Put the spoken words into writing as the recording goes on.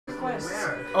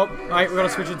Oh, right, we're gonna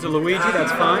switch it to Luigi,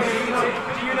 that's fine. Do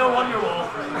you know Wonderwall?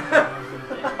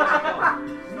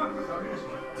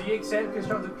 Do you accept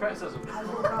constructive criticism?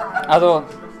 I don't.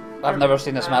 I've never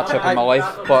seen this matchup in my life,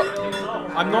 but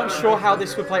I'm not sure how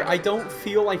this would play. I don't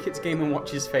feel like it's Game &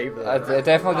 Watch's favourite. it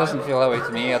definitely doesn't feel that way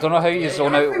to me. I don't know how you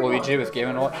zone out Luigi with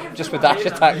Game & Watch, just with dash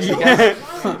attacks, I guess.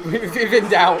 If in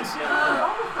doubt.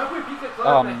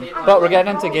 But we're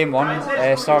getting into game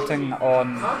 1, starting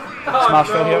on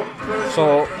Smashville here.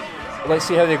 So let's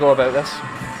see how they go about this.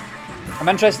 I'm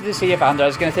interested to see if Andra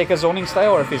is going to take a zoning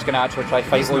style or if he's going to actually try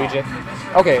fight Luigi.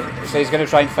 Okay, so he's going to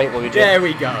try and fight Luigi. There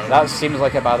we go. That seems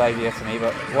like a bad idea to me,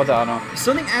 but what do I know?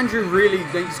 Something Andrew really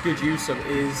makes good use of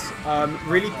is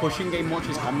really pushing Game &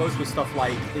 Watch's combos with stuff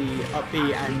like the up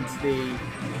B and the...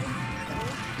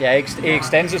 Yeah, he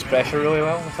extends his pressure really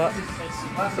well with that.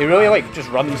 He really just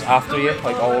runs after you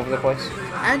all over the place.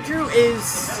 Andrew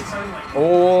is...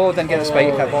 Oh, didn't get the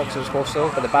spiky hitbox, it was close though,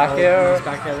 but the back air,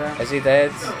 there. Is he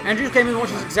dead? Andrew's Game &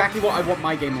 Watch is exactly what I want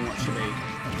my Game & Watch to be.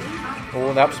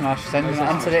 Oh, the up smash sends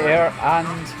into the air and...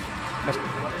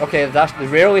 Okay, the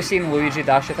rarely seen Luigi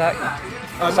dash attack.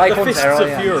 The Fists of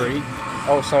Fury.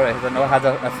 Oh sorry, I didn't know it had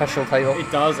an official title. It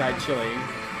does actually.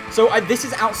 So this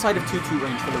is outside of 2-2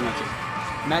 range for Luigi.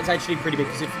 And that's actually pretty big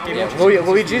because if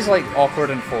Luigi's awkward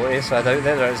and floaty, so I doubt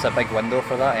that there's a big window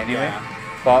for that anyway. Yeah.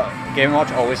 But Game &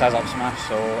 Watch always has up smash,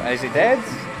 so is he dead?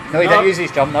 No, he didn't use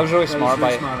his jump. That was really smart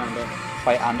by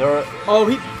Andor. Oh,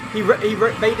 he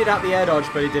baited out the air dodge,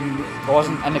 but he didn't. It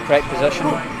wasn't in the correct position.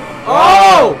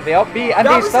 Oh! The up B, and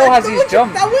he still has his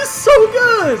jump. That was so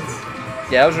good!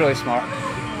 Yeah, that was really smart.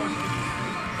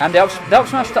 And the up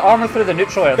smash to armor through the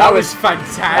neutral air. That was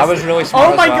fantastic. That was really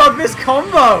smart. Oh my god, this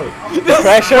combo! This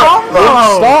pressure!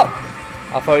 combo! Stop!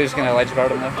 I thought he was going to ledge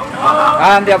guard him there.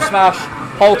 And the up smash,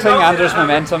 halting Andrew's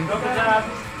momentum.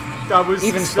 That was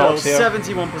even still stocks here.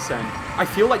 71%. I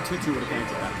feel like 2-2 would have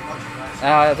counted that.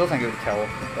 I don't think it would kill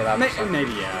at that percent.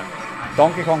 Maybe, yeah.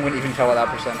 Donkey Kong wouldn't even kill at that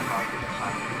percent.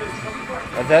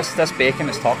 This bacon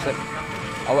is toxic.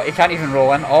 Oh, he can't even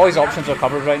roll in. All his options are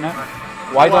covered right now.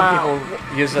 Why don't people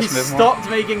use this move more? He stopped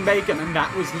making bacon and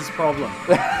that was his problem.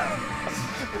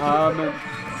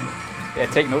 Yeah,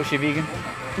 take note, she vegan.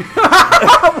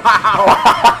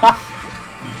 Wow!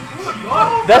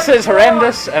 This is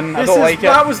horrendous and I don't like it.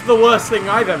 That was the worst thing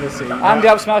I've ever seen. And the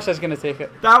up smash is going to take it.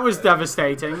 That was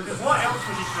devastating. What else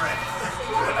was he correct?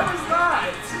 What was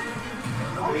that?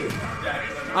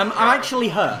 I'm actually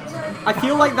hurt. I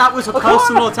feel like that was a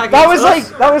personal attack. That was like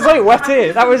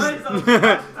witty. That was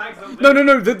no.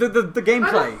 The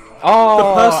gameplay.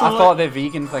 Oh, I thought the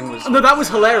vegan thing was. No, that was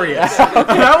hilarious.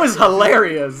 That was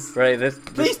hilarious. Right,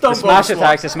 Please don't the smash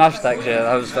attacks. Yeah,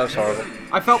 that was horrible.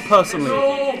 I felt personally.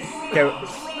 Okay,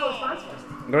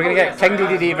 we're gonna get King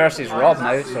DDD versus Rob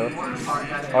now, so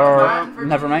or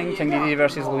never mind, King DDD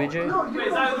versus Luigi.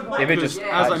 Maybe just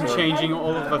as I'm changing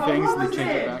all of the things, they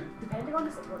change it back.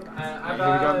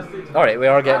 Alright, we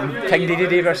are getting King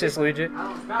DDD versus Luigi,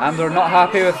 and they're not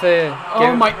happy with the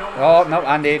game. Oh my! Oh no,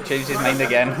 Andy changed his mind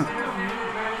again.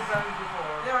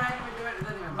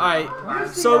 Alright,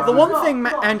 so the one thing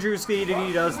Andrew's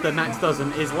DDD does that Max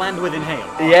doesn't is land with inhale.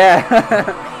 Yeah,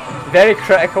 very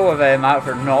critical of Matt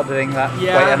for not doing that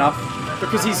quite enough.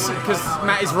 Because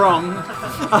Matt is wrong.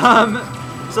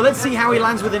 So let's see how he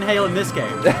lands with inhale in this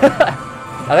game.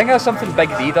 I think that's something Big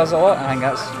D does a lot. I think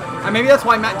that's. And maybe that's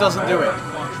why Matt doesn't do it.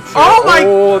 Sure. Oh my!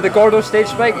 Oh, the Gordo stage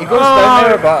spike. He goes down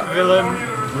there, but villain.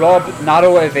 Rob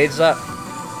narrow evades that.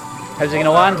 How's he gonna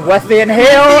land with the inhale?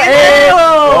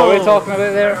 What are we talking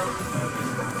about there?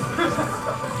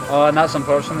 Oh, and that's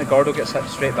unfortunate. Gordo gets hit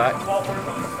straight back.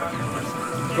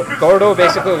 Gordo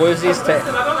basically loses to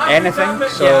anything,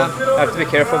 so you have to be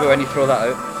careful when you throw that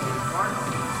out.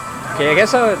 Okay, I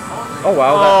guess I would. Oh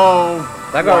wow,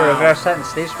 that got a reverse hit and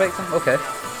stage spiked him. Okay.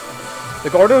 The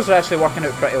Gordos are actually working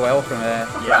out pretty well from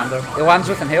Andor. He lands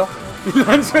with inhale. He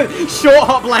lands with short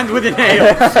hop, land with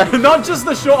inhale. Not just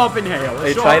the short hop inhale.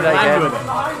 They tried that again. With it.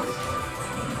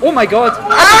 Oh my god!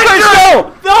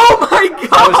 Andrew! Oh my god!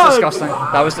 That was disgusting.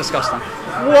 That was disgusting.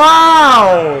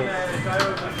 Wow!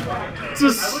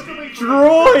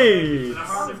 Destroyed.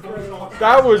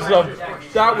 That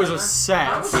was a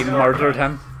set. He murdered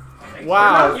him.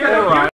 Wow. All right.